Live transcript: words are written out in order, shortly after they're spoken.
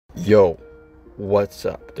Yo, what's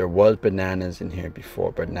up? There was bananas in here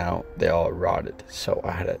before, but now they all rotted. So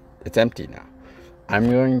it's empty now.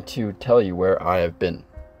 I'm going to tell you where I have been.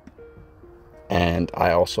 And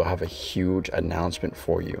I also have a huge announcement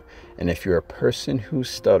for you. And if you're a person who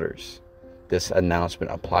stutters, this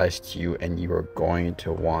announcement applies to you and you are going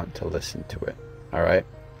to want to listen to it. All right?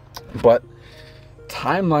 But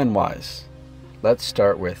timeline wise, let's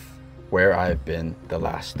start with where I've been the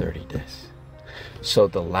last 30 days. So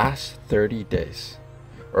the last 30 days,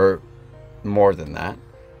 or more than that,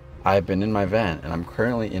 I've been in my van, and I'm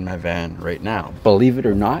currently in my van right now. Believe it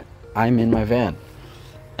or not, I'm in my van.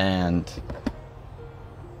 And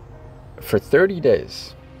for 30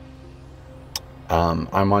 days,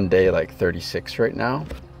 I'm on day like 36 right now.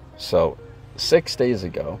 So 6 days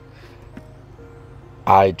ago,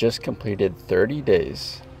 I just completed 30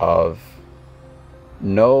 days of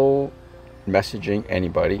no messaging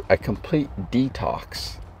anybody, a complete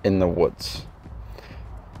detox in the woods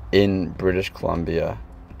in British Columbia,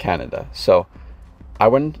 Canada. So I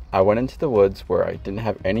went into the woods where I didn't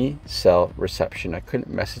have any cell reception. I couldn't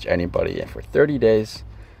message anybody, and for 30 days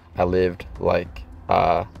I lived like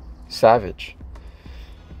a savage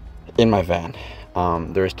in my van.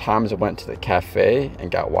 There's times I went to the cafe and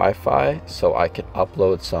got Wi-Fi so I could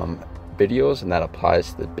upload some videos, and that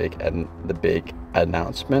applies to the big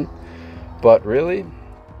announcement. But really,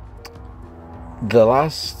 the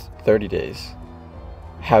last 30 days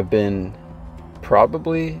have been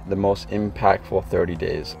probably the most impactful 30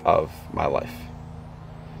 days of my life.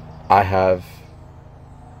 I have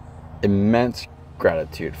immense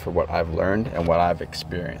gratitude for what I've learned and what I've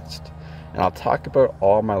experienced. And I'll talk about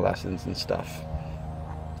all my lessons and stuff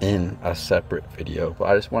in a separate video. But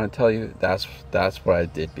I just want to tell you that's what I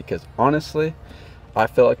did, because honestly, I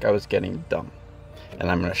felt like I was getting dumb. And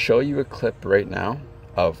I'm going to show you a clip right now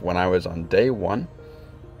of when I was on day 1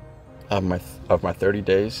 of my 30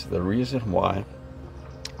 days, the reason why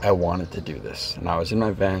I wanted to do this. And I was in my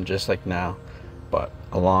van just like now, but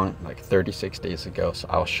along like 36 days ago. So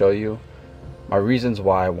I'll show you my reasons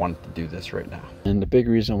why I wanted to do this right now. And the big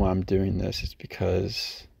reason why I'm doing this is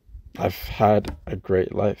because I've had a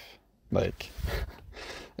great life. Like,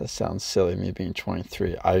 that sounds silly, me being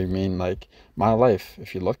 23. I mean, like, my life,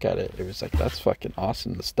 if you look at it, it was like, that's fucking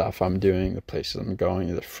awesome. The stuff I'm doing, the places I'm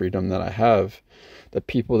going, the freedom that I have, the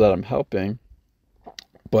people that I'm helping.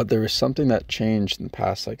 But there was something that changed in the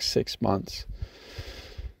past like 6 months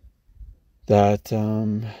that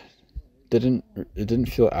didn't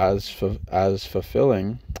feel as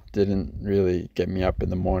fulfilling, didn't really get me up in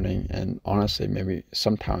the morning, and honestly maybe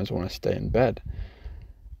sometimes I want to stay in bed.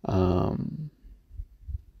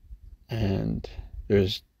 And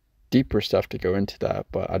there's deeper stuff to go into that,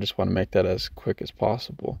 but I just want to make that as quick as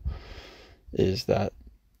possible. Is that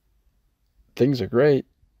things are great,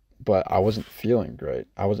 but I wasn't feeling great.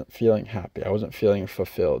 I wasn't feeling happy. I wasn't feeling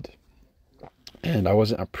fulfilled. And I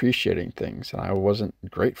wasn't appreciating things, and I wasn't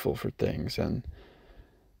grateful for things, and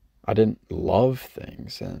I didn't love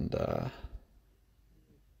things. And I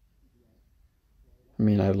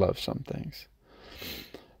mean, I love some things,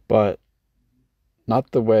 but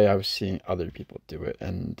not the way I was seeing other people do it.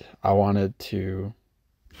 And I wanted to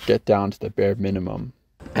get down to the bare minimum.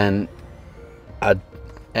 And an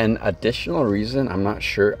additional reason I'm not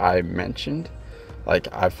sure I mentioned, like,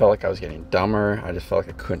 I felt like I was getting dumber. I just felt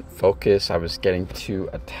like I couldn't focus. I was getting too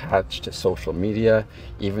attached to social media,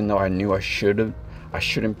 even though I knew I shouldn't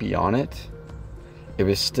be on it. It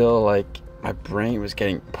was still like my brain was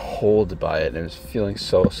getting pulled by it, and it was feeling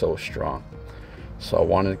so strong. So I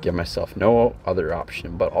wanted to give myself no other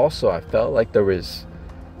option. But also I felt like there was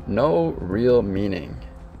no real meaning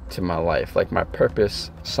to my life. Like, my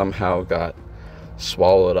purpose somehow got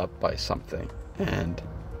swallowed up by something, and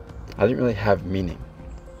I didn't really have meaning.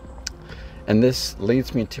 And this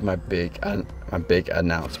leads me to my big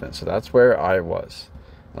announcement. So that's where I was.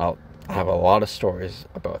 I have a lot of stories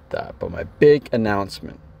about that, but my big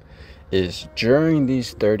announcement is during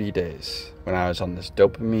these 30 days when I was on this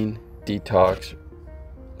dopamine detox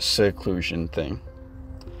seclusion thing,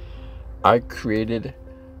 I created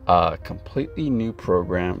a completely new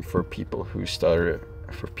program for people who stutter.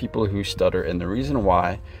 And the reason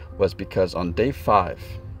why was because on day 5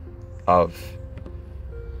 of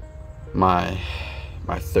my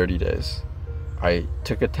 30 days, I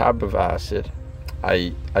took a tab of acid.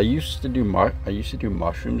 I used to do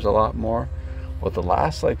mushrooms a lot more, but the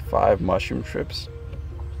last like 5 mushroom trips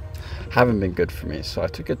haven't been good for me. So I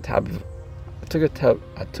took a tab of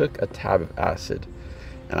acid,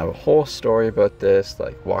 and I have a whole story about this,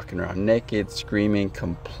 like walking around naked, screaming,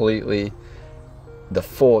 completely the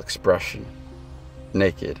full expression,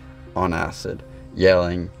 naked on acid,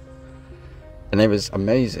 yelling, And it was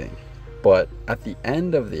amazing. But at the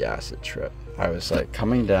end of the acid trip, I was like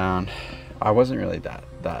coming down. I wasn't really that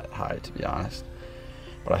high, to be honest,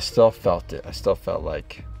 but I still felt it. I still felt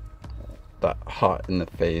like that hot in the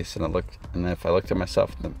face, and if I looked at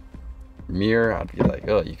myself in the mirror, I'd be like,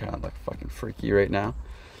 oh, you kind of look fucking freaky right now.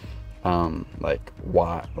 Like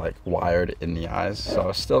wired in the eyes. So I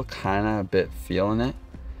was still kind of a bit feeling it,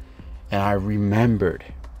 and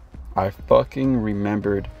I fucking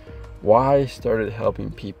remembered why I started helping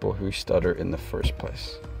people who stutter in the first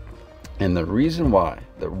place. And the reason why,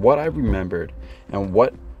 what I remembered, and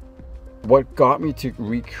what got me to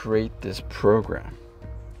recreate this program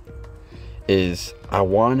is I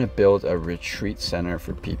want to build a retreat center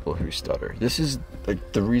for people who stutter. This is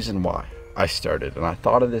like the reason why I started, and I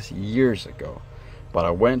thought of this years ago, but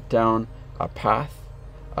I went down a path,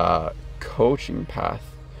 a coaching path,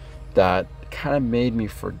 that kind of made me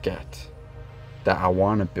forget that I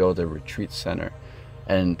want to build a retreat center.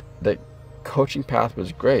 And the coaching path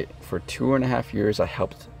was great. For 2.5 years, I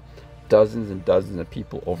helped dozens and dozens of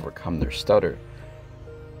people overcome their stutter.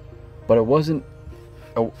 But it wasn't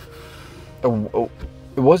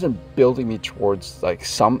building me towards like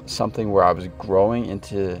something where I was growing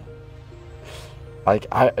into, like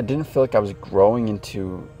I didn't feel like I was growing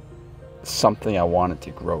into something I wanted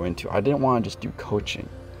to grow into. I didn't want to just do coaching.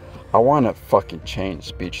 I want to fucking change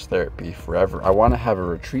speech therapy forever. I want to have a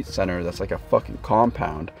retreat center that's like a fucking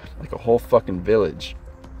compound, like a whole fucking village,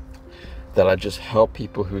 that I just help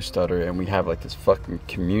people who stutter, and we have like this fucking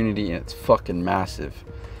community, and it's fucking massive.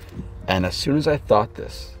 And as soon as I thought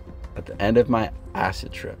this, at the end of my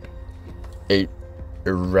acid trip, it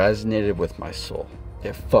resonated with my soul.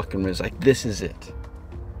 It fucking was like, this is it.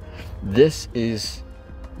 This is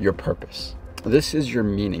your purpose. This is your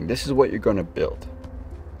meaning. This is what you're going to build.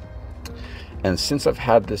 And since I've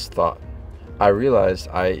had this thought, I realized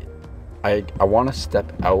I want to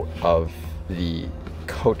step out of the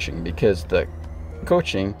coaching, because the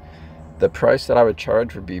coaching, the price that I would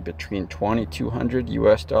charge would be between $2,200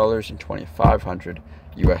 US and $2,500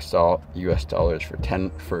 US dollars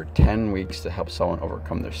for 10 weeks to help someone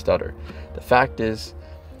overcome their stutter. The fact is,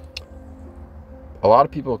 a lot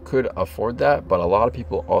of people could afford that, but a lot of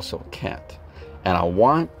people also can't. And I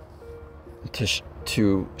want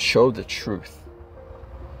to show the truth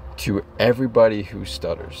to everybody who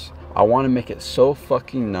stutters. I want to make it so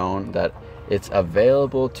fucking known that it's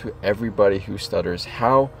available to everybody who stutters,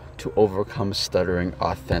 how to overcome stuttering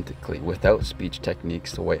authentically without speech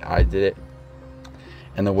techniques, the way I did it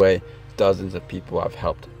and the way dozens of people I've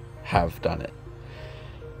helped have done it.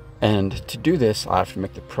 And to do this, I have to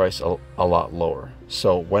make the price a lot lower.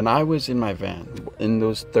 So when I was in my van, in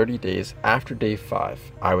those 30 days after day 5,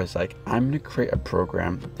 I was like, I'm going to create a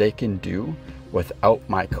program they can do without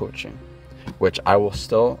my coaching, which I will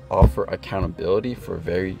still offer accountability for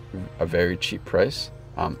a very cheap price.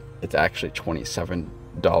 It's actually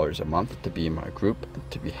 $27 a month to be in my group,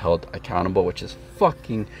 to be held accountable, which is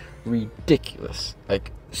fucking ridiculous.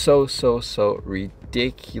 Like so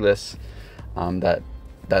ridiculous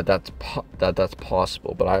that's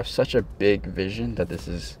possible. But I have such a big vision that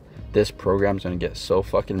this program is going to get so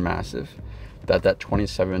fucking massive that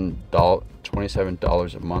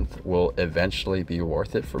 $27 a month will eventually be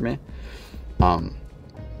worth it for me. But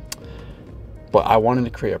I wanted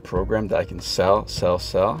to create a program that I can sell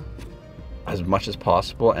as much as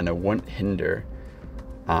possible, and it wouldn't hinder,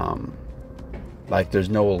 like there's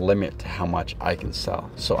no limit to how much I can sell.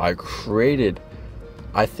 So I created,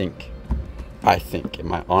 I think in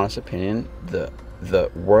my honest opinion, the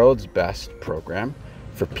world's best program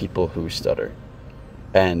for people who stutter.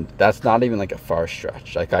 And that's not even like a far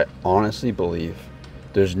stretch. Like, I honestly believe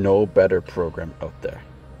there's no better program out there.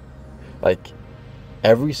 Like,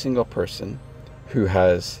 every single person who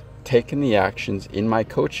has taken the actions in my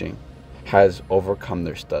coaching has overcome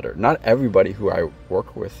their stutter. Not everybody who I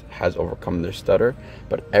work with has overcome their stutter,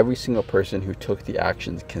 but every single person who took the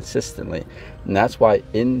actions consistently. And that's why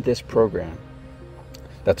in this program,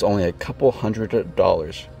 that's only a couple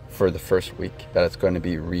 $100 for the first week that it's going to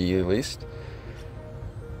be released.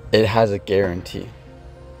 It has a guarantee.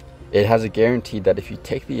 It has a guarantee that if you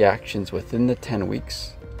take the actions within the 10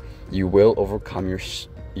 weeks, you will overcome your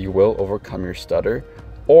stutter,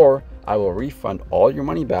 or I will refund all your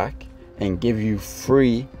money back and give you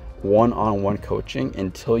free one-on-one coaching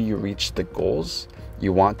until you reach the goals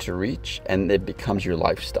you want to reach and it becomes your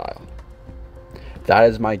lifestyle. That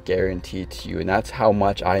is my guarantee to you, and that's how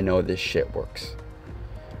much I know this shit works.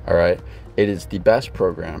 All right, it is the best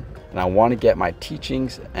program, and I want to get my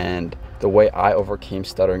teachings and the way I overcame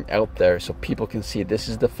stuttering out there so people can see this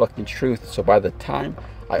is the fucking truth. So by the time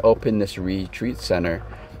I open this retreat center,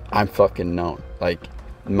 I'm fucking known. Like,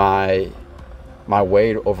 my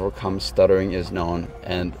way to overcome stuttering is known,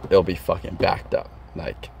 and it'll be fucking backed up.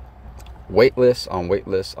 Like, waitlist on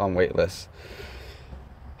waitlist on waitlist.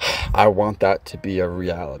 I want that to be a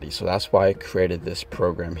reality. So that's why I created this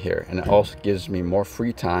program here. And it also gives me more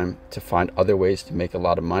free time to find other ways to make a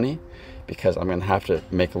lot of money, because I'm gonna have to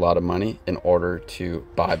make a lot of money in order to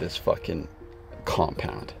buy this fucking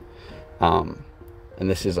compound. And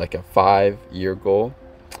this is like a 5-year goal,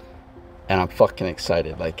 and I'm fucking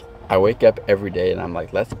excited. Like, I wake up every day and I'm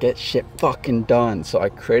like, let's get shit fucking done. So I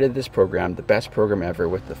created this program, the best program ever,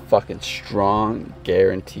 with the fucking strong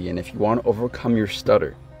guarantee. And if you want to overcome your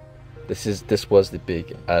stutter, this was the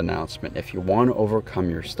big announcement. If you want to overcome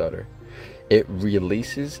your stutter, it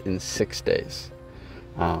releases in 6 days.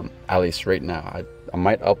 At least right now. I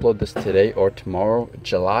might upload this today or tomorrow,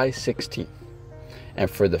 July 16th. And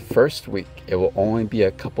for the first week, it will only be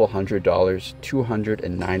a couple $100,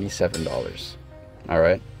 $297. All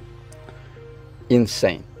right.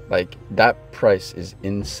 Insane. Like, that price is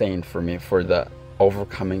insane for me for the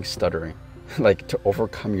overcoming stuttering. Like, to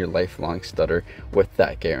overcome your lifelong stutter with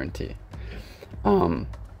that guarantee. And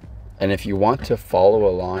if you want to follow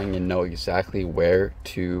along and know exactly where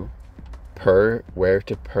to purchase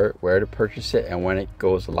it, and when it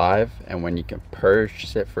goes live, and when you can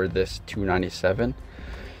purchase it for this $297,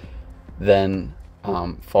 then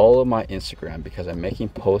follow my Instagram, because I'm making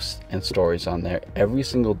posts and stories on there every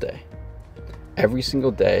single day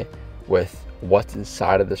with what's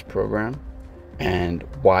inside of this program and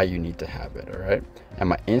why you need to have it. All right. And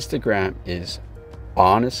my Instagram is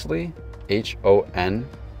honestly, HONESTLY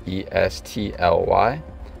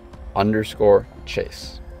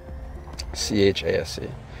 _Chase, CHASE.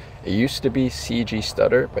 It used to be CG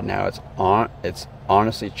Stutter, but now it's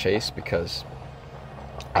honestly Chase, because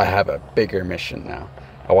I have a bigger mission now.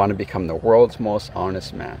 I want to become the world's most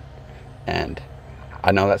honest man. And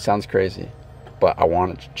I know that sounds crazy, but I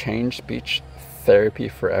want to change speech therapy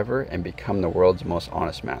forever and become the world's most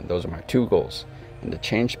honest man. Those are my 2 goals. And to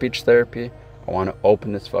change speech therapy, I want to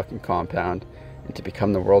open this fucking compound, and to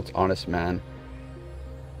become the world's honest man.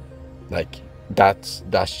 Like, that's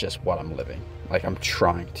just what I'm living. Like, I'm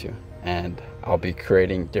trying to. And I'll be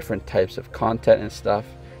creating different types of content and stuff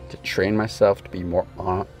to train myself to be more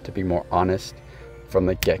honest from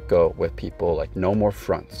the get-go with people. Like, no more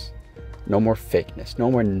fronts, no more fakeness,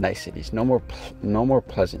 no more niceties, no more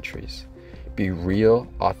pleasantries. Be real,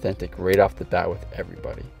 authentic right off the bat with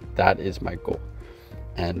everybody. That is my goal.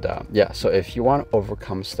 And yeah, so if you want to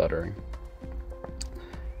overcome stuttering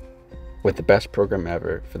with the best program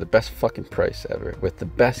ever, for the best fucking price ever, with the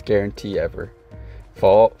best guarantee ever,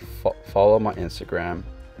 follow my Instagram,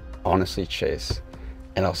 Honestly Chase,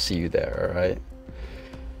 and I'll see you there. All right.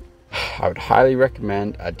 I would highly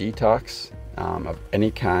recommend a detox of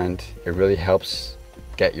any kind. It really helps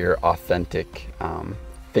get your authentic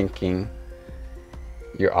thinking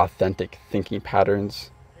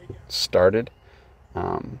patterns started.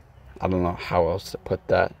 I don't know how else to put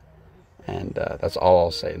that, and that's all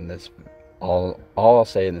I'll say in this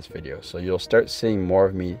video. So you'll start seeing more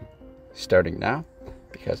of me starting now,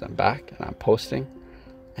 because I'm back and I'm posting,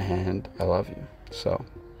 and I love you. So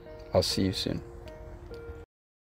I'll see you soon.